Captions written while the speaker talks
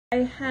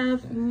I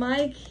have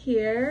Mike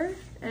here,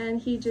 and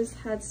he just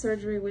had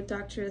surgery with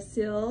Dr.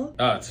 Asil.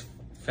 Oh, it's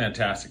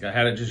fantastic. I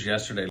had it just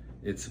yesterday.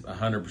 It's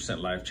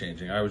 100%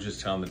 life-changing. I was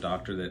just telling the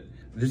doctor that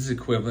this is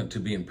equivalent to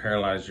being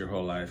paralyzed your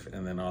whole life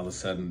and then all of a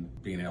sudden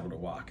being able to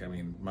walk. I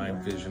mean, my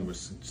vision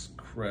was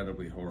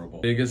incredibly horrible.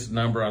 Biggest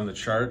number on the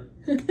chart,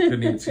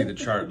 couldn't even see the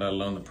chart, let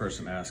alone the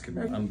person asking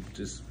me.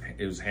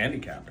 It was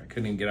handicapped. I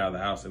couldn't even get out of the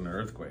house in an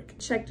earthquake.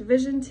 Checked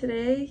vision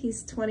today.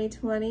 He's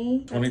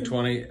 20/20.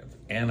 20/20,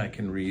 and I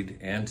can read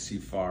and see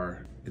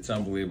far. It's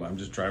unbelievable. I'm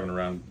just driving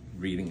around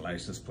reading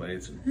license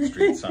plates and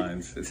street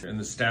signs. And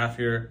the staff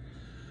here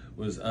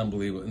was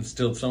unbelievable,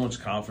 instilled so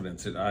much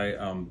confidence that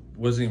I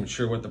wasn't even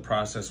sure what the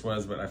process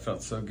was, but I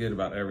felt so good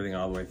about everything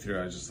all the way through.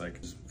 I was just like,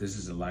 this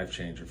is a life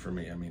changer for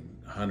me. I mean,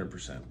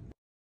 100%.